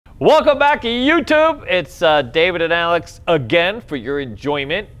Welcome back to YouTube. It's David and Alex again for your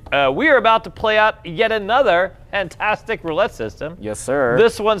enjoyment. We are about to play out yet another fantastic roulette system. Yes, sir.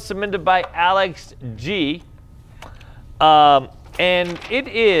 This one's submitted by Alex G. And it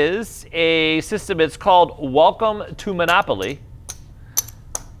is a system, it's called Welcome to Monopoly.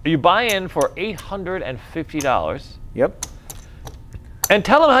 You buy in for $850. Yep. And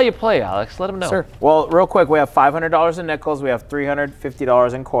tell them how you play, Alex. Let them know. Sure. Well, real quick, we have $500 in nickels. We have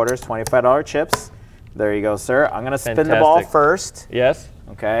 $350 in quarters, $25 chips. There you go, sir. I'm going to spin the ball first. Yes.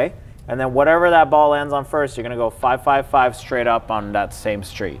 Okay. And then whatever that ball lands on first, you're going to go 5, 5, 5 straight up on that same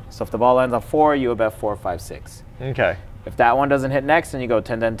street. So if the ball lands on 4, you would bet 4, 5, 6. Okay. If that one doesn't hit next, then you go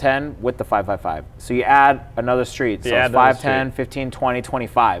 10, 10, 10 with the 5, 5, 5. So you add another street. So it's 5, 10, 15, 20,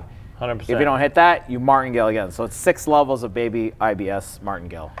 25. 100%. If you don't hit that, you martingale again. So it's 6 levels of baby IBS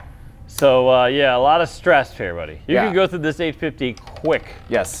martingale. So yeah, a lot of stress here, buddy. You can go through this 850 quick.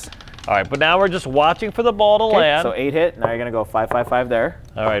 Yes. All right, but now we're just watching for the ball to land. So 8 hit. Now you're gonna go 5, 5, 5 there.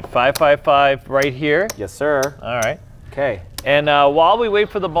 All right, 5, 5, 5 right here. Yes, sir. All right. Okay. And while we wait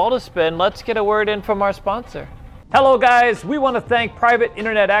for the ball to spin, let's get a word in from our sponsor. Hello guys, we want to thank Private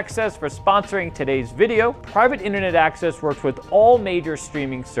Internet Access for sponsoring today's video. Private Internet Access works with all major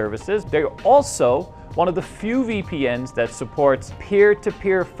streaming services. They're also one of the few VPNs that supports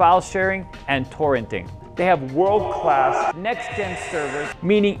peer-to-peer file sharing and torrenting. They have world-class next-gen servers,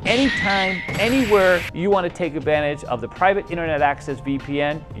 meaning anytime, anywhere you want to take advantage of the Private Internet Access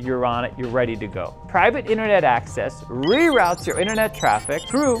VPN, you're on it, you're ready to go. Private Internet Access reroutes your internet traffic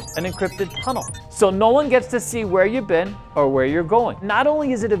through an encrypted tunnel, so no one gets to see where you've been or where you're going. Not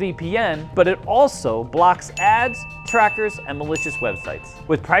only is it a VPN, but it also blocks ads, trackers, and malicious websites.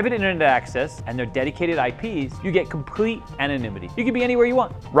 With Private Internet Access and their dedicated IPs, you get complete anonymity. You can be anywhere you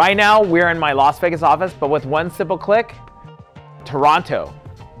want. Right now, we're in my Las Vegas office, but with one simple click, Toronto,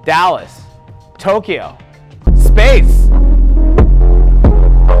 Dallas, Tokyo, space.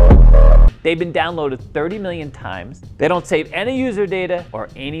 They've been downloaded 30 million times. They don't save any user data or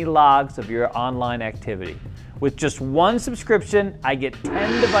any logs of your online activity. With just one subscription, I get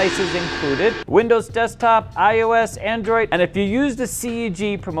 10 devices included: Windows Desktop, iOS, Android, and if you use the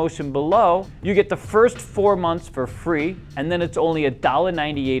CEG promotion below, you get the first 4 months for free, and then it's only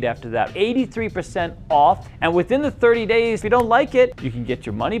 $1.98 after that. 83% off, and within the 30 days, if you don't like it, you can get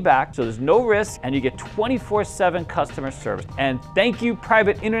your money back, so there's no risk, and you get 24/7 customer service. And thank you,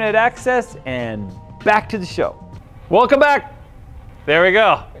 Private Internet Access, and back to the show. Welcome back. There we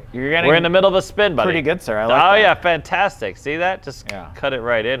go. We're in the middle of a spin, buddy. Pretty good, sir. I like that. Oh, yeah, fantastic. See that? Just cut it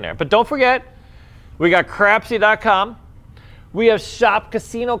right in there. But don't forget, we got crapsy.com. We have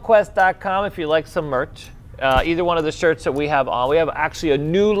shopcasinoquest.com if you like some merch. Either one of the shirts that we have on. We have actually a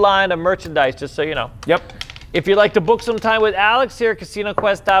new line of merchandise, just so you know. Yep. If you'd like to book some time with Alex here at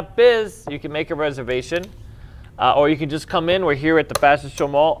casinoquest.biz, you can make a reservation. Or you can just come in. We're here at the Fashion Show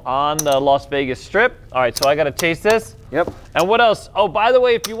Mall on the Las Vegas Strip. All right, so I got to taste this. Yep. And what else? Oh, by the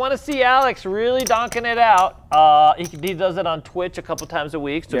way, if you want to see Alex really donking it out, he does it on Twitch a couple times a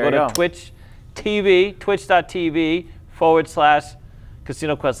week. So go to Twitch TV,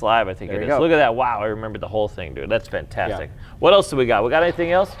 twitch.tv/Casino Quest Live, I think it is. Look at that. Wow, I remember the whole thing, dude. That's fantastic. Yeah. What else do we got? We got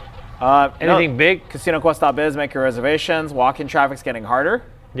anything else? Anything big? CasinoQuest.biz, make your reservations. Walk-in traffic's getting harder.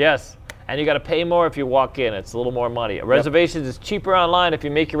 Yes. And you got to pay more if you walk in. It's a little more money. Reservations is cheaper online if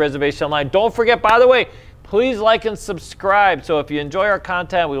you make your reservation online. Don't forget, by the way, please like and subscribe. So if you enjoy our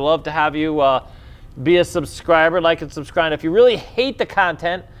content, we love to have you be a subscriber, like and subscribe. And if you really hate the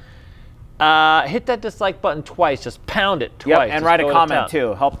content, hit that dislike button twice. Just pound it twice. Yep, and write a comment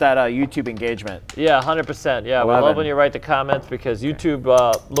too. Help that YouTube engagement. Yeah, 100%. Yeah, we love when you write the comments because YouTube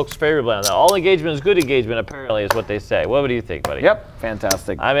looks favorably on that. All engagement is good engagement, apparently, is what they say. What do you think, buddy? Yep,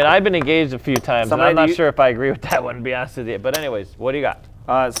 fantastic. I mean, I've been engaged a few times, and I'm not sure if I agree with that one, to be honest with you. But anyways, what do you got?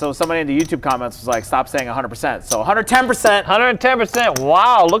 So somebody in the YouTube comments was like, stop saying 100%. So 110%. 110%.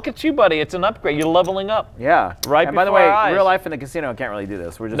 Wow, look at you, buddy. It's an upgrade. You're leveling up. Yeah. Right. And by the way, real life in the casino can't really do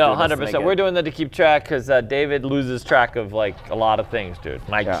this. We're just doing 100%. We're doing that to keep track because David loses track of like a lot of things, dude.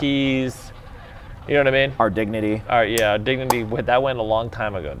 My keys. You know what I mean? Our dignity. Our dignity. That went a long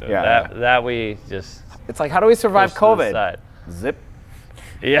time ago, dude. Yeah. That we just. It's like, how do we survive COVID? Zip.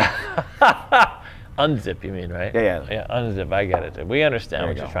 Yeah. Unzip, you mean, right? Yeah, unzip, I get it. We understand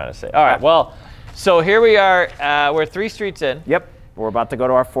what you're trying to say. All right, well, so here we are. We're 3 streets in. Yep, we're about to go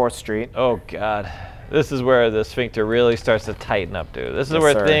to our 4th street. Oh, God. This is where the sphincter really starts to tighten up, dude. This is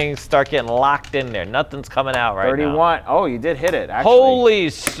where things start getting locked in there. Nothing's coming out right 31. Now. Oh, you did hit it, actually. Holy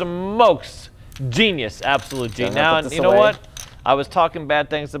smokes. Genius, absolute genius. Now, you know what? I was talking bad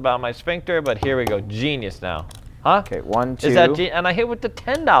things about my sphincter, but here we go. Genius now. Huh? Okay, 1, 2. Is that and I hit with the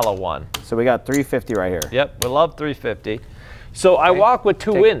 $10 one. So we got $3.50 right here. Yep, we love $3.50. So I walk with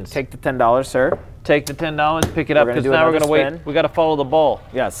two wins. Take the $10, sir. Take the $10, pick it up, because now we're going to wait. We got to follow the ball.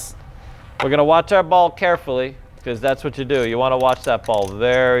 Yes. We're going to watch our ball carefully, because that's what you do. You want to watch that ball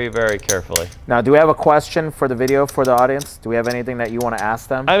very, very carefully. Now, do we have a question for the video for the audience? Do we have anything that you want to ask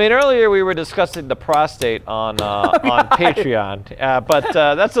them? I mean, earlier we were discussing the prostate on on Patreon, but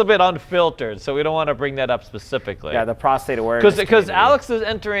that's a bit unfiltered, so we don't want to bring that up specifically. Yeah, the prostate awareness. Because Alex is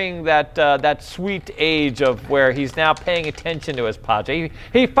entering that sweet age of where he's now paying attention to his prostate.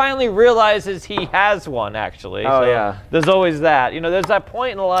 He finally realizes he has one, actually. Oh, so yeah. There's always that. You know, there's that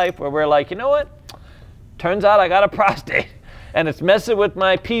point in life where we're like, you know what? Turns out I got a prostate, and it's messing with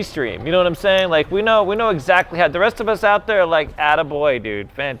my pee stream. You know what I'm saying? Like, we know exactly how. The rest of us out there are like, attaboy, dude,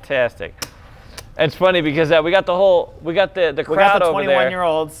 fantastic. And it's funny because we got the crowd over there.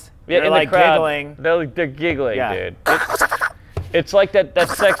 21-year-olds. Yeah, in like the crowd, giggling. They're giggling, yeah. dude. It's like that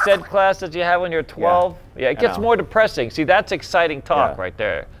sex ed class that you have when you're 12. Yeah, it gets more depressing. See, that's exciting talk right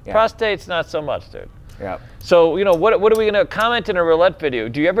there. Yeah. Prostate's not so much, dude. Yeah. So, you know, what are we going to comment in a roulette video?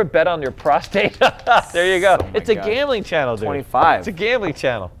 Do you ever bet on your prostate? There you go. Oh it's a gambling channel, dude. 25. It's a gambling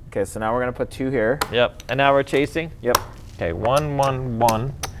channel. Okay, so now we're going to put 2 here. Yep. And now we're chasing? Yep. Okay, 1, 1,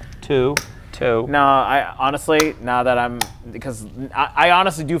 1, 2, 2. No, I honestly, now that because I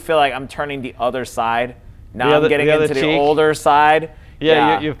honestly do feel like I'm turning the other side. Now I'm getting into the older side.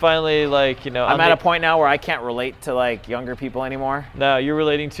 Yeah, you're finally like, you know. I'm at a point now where I can't relate to like younger people anymore. No, you're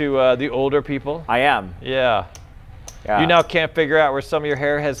relating to the older people? I am. Yeah. You now can't figure out where some of your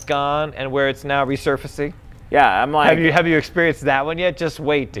hair has gone and where it's now resurfacing? Yeah, I'm like. Have you experienced that one yet? Just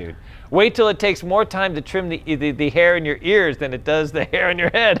wait, dude. Wait till it takes more time to trim the hair in your ears than it does the hair in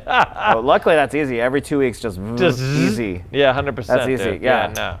your head. Well, luckily that's easy. Every 2 weeks, just easy. Yeah, 100%. That's easy. Dude.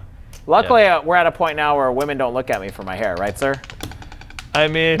 Yeah. No. Luckily, we're at a point now where women don't look at me for my hair, right, sir? I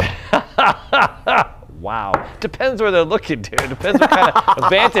mean, wow. Depends where they're looking, dude. Depends what kind of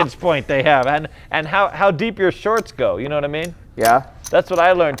vantage point they have and how deep your shorts go. You know what I mean? Yeah. That's what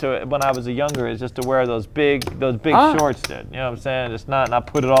I learned when I was younger, is just to wear those big shorts, dude. You know what I'm saying? Just not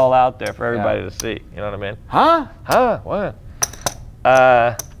put it all out there for everybody to see. You know what I mean? Huh? What?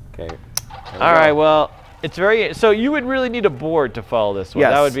 Okay. All right. Well, it's so you would really need a board to follow this one.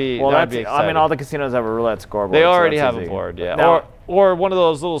 Yes. That would be. Well, that would be exciting. I mean, all the casinos have a roulette scoreboard. They already so have easy. a board, yeah. Now, or one of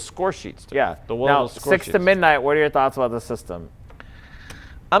those little score sheets. Dude. Yeah. Now, 6 to midnight. What are your thoughts about the system?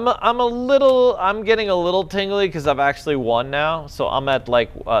 I'm getting a little tingly because I've actually won now. So I'm at like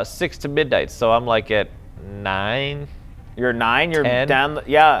 6 to midnight. So I'm like at 9. You're 9. You're 10. down.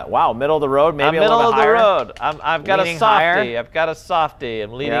 Yeah. Wow. Middle of the road. Maybe I'm a little middle bit of higher. the road. I've got Leaning a softie. higher? I've got a softie.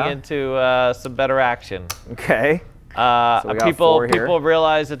 I'm leading into some better action. Okay. So people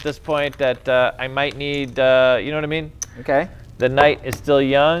realize at this point that I might need, you know what I mean? Okay. The night is still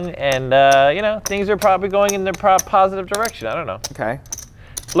young, and you know, things are probably going in the positive direction. I don't know. Okay.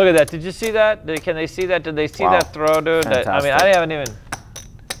 Look at that. Did you see that? Can they see that? Did they see that throw, dude? I mean, I haven't even.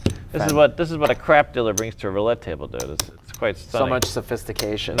 This is what a crap dealer brings to a roulette table, dude. It's quite stunning. So much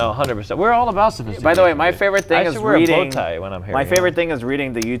sophistication. No, 100%. We're all about sophistication. By the way, my favorite thing is wear reading. A bow tie when I'm here. My favorite thing is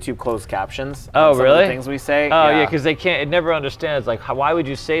reading the YouTube closed captions. Oh, on really? Some of the things we say. Oh, yeah, because they can't. It never understands. Like, why would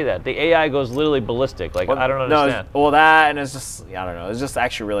you say that? The AI goes literally ballistic. Like, I don't understand. No, well, that and it's just, I don't know. It's just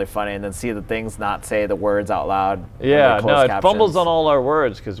actually really funny, and then see the things not say the words out loud. Yeah, no, it fumbles on all our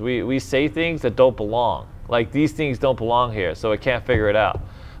words because we say things that don't belong. Like, these things don't belong here, so it can't figure it out.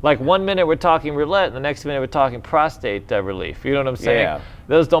 Like 1 minute we're talking roulette, and the next minute we're talking prostate relief. You know what I'm saying? Yeah.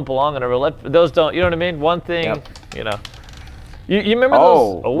 Those don't belong in a roulette. Those don't. You know what I mean? One thing. You know. You remember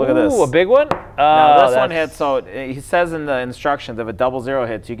those? Oh, look at this. A big one. Now this one hits. So he says in the instructions, if a 00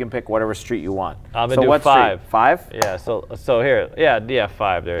 hits, you can pick whatever street you want. I'm gonna do 5. Street? 5? Yeah. So here. Yeah.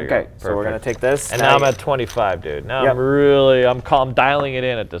 5. There you go. Okay. So we're gonna take this. And now I'm at 25, dude. Now I'm dialing it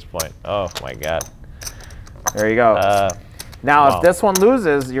in at this point. Oh my God. There you go. Now, if this one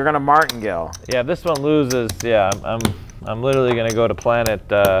loses, you're gonna martingale. Yeah, if this one loses, yeah, I'm literally gonna go to planet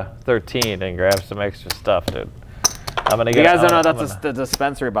 13 and grab some extra stuff, dude. I'm gonna get. You guys don't know that's the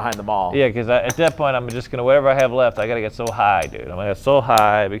dispensary behind the mall. Yeah, because at that point, I'm just gonna whatever I have left, I gotta get so high, dude. I'm gonna get so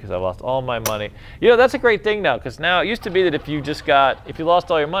high because I lost all my money. You know, that's a great thing now, because now it used to be that if you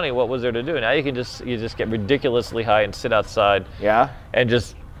lost all your money, what was there to do? Now you can just get ridiculously high and sit outside. Yeah. And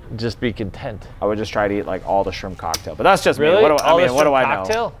just be content. I would just try to eat like all the shrimp cocktail, but that's just really? me. What do I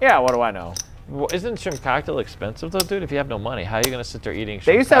cocktail? know? Yeah, what do I know? Well, isn't shrimp cocktail expensive though, dude? If you have no money, how are you gonna sit there eating shrimp?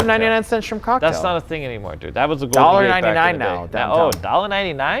 They used to have 99-cent shrimp cocktail. That's not a thing anymore, dude. That was a golden gate back in the day. now. Oh,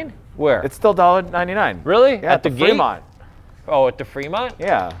 $1.99? Where? It's still $1.99. Really? Yeah, at the Fremont. Oh, at the Fremont?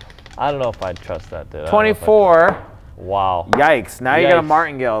 Yeah. I don't know if I'd trust that, dude. 24. Wow. Yikes. Now you got a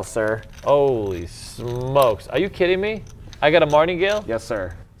martingale, sir. Holy smokes. Are you kidding me? I got a martingale? Yes,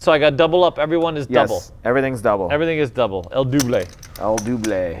 sir. So I got double up. Everyone is double. Yes, everything's double. Everything is double. El double. El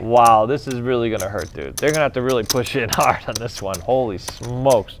double. Wow, this is really going to hurt, dude. They're going to have to really push in hard on this one. Holy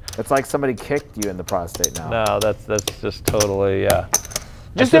smokes. It's like somebody kicked you in the prostate now. No, that's just totally, yeah.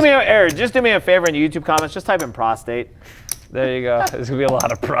 Just do me a favor in the YouTube comments. Just type in prostate. There you go. There's going to be a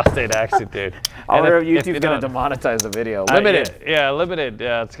lot of prostate action, dude. I wonder if YouTube's going to demonetize the video. Limited. Yeah, limited.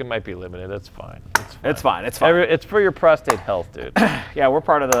 Yeah, it might be limited. That's fine. It's fine. It's fine. It's for your prostate health, dude. Yeah, we're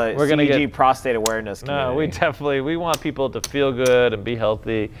part of the CEG prostate awareness community. No, we want people to feel good and be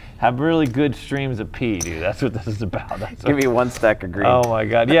healthy, have really good streams of pee, dude. That's what this is about. Give me 1 stack of green. Oh my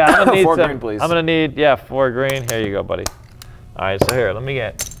God. Yeah, I'm gonna need 4 green, please. I'm gonna need 4 green. Here you go, buddy. All right, so here, let me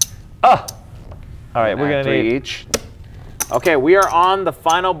get. Oh. All right, we're gonna 3 need each. Okay, we are on the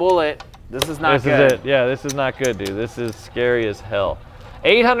final bullet. This is not good. This is it. Yeah, this is not good, dude. This is scary as hell.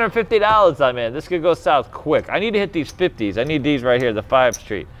 $850 I'm in. This could go south quick. I need to hit these 50s. I need these right here, the 5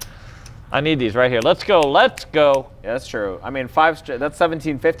 Street. I need these right here. Let's go. Let's go. Yeah, that's true. I mean, 5 Street, that's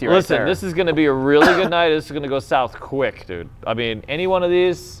 1750 right there. Listen, this is going to be a really good night. This is going to go south quick, dude. I mean, any one of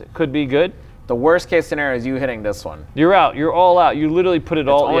these could be good. The worst case scenario is you hitting this one. You're out. You're all out. You literally put it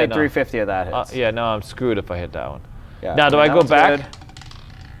all. Only 350 of that hits. Yeah, no, I'm screwed if I hit that one. Yeah, now, do I go back? Good.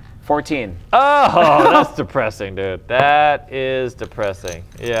 14. Oh, that's depressing, dude. That is depressing.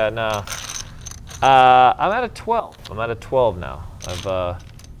 Yeah, no. I'm at a 12. I'm at a 12 now.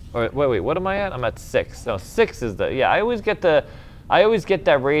 Wait, what am I at? I'm at 6. No, 6 is the, I always get that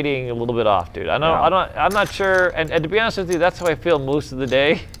rating a little bit off, dude. I'm not sure, and to be honest with you, that's how I feel most of the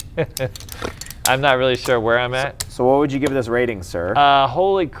day. I'm not really sure where I'm at. So what would you give this rating, sir?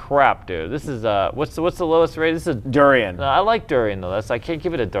 Holy crap, dude. This is, what's the lowest rating? This is durian. I like durian, though. I can't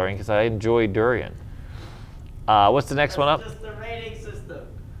give it a durian because I enjoy durian. What's the next one up? Just the rating system.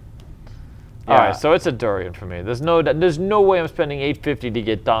 All right, so it's a durian for me. There's no way I'm spending $850 to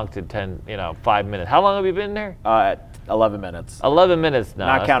get donked in 5 minutes. How long have you been there? 11 minutes. 11 minutes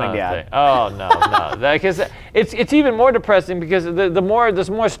now. Not counting the ad. Oh no. Because it's even more depressing because there's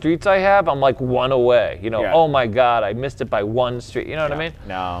more streets I have. I'm like 1 away. You know, oh my God, I missed it by 1 street. You know what I mean?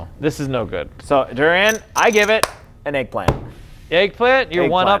 No. This is no good. So durian, I give it an eggplant. Eggplant? You're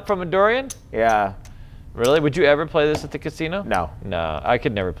 1 up from a durian? Yeah. Really? Would you ever play this at the casino? No. No, I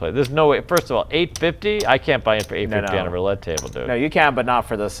could never play. There's no way. First of all, $850? I can't buy it for $850 on a roulette table, dude. No, you can, but not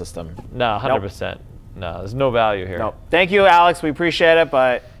for this system. No, 100%. No, there's no value here. No. Thank you, Alex. We appreciate it,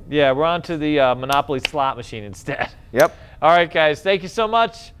 but... Yeah, we're on to the Monopoly slot machine instead. Yep. All right, guys. Thank you so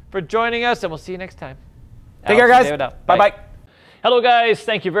much for joining us, and we'll see you next time. Take care, guys. Bye-bye. Hello, guys.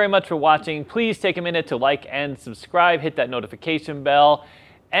 Thank you very much for watching. Please take a minute to like and subscribe. Hit that notification bell.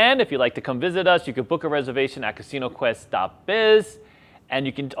 And if you'd like to come visit us, you can book a reservation at CasinoQuest.biz. And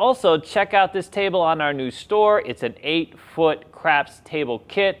you can also check out this table on our new store. It's an 8-foot craps table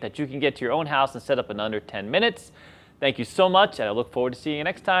kit that you can get to your own house and set up in under 10 minutes. Thank you so much, and I look forward to seeing you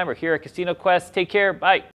next time. We're here at Casino Quest. Take care. Bye.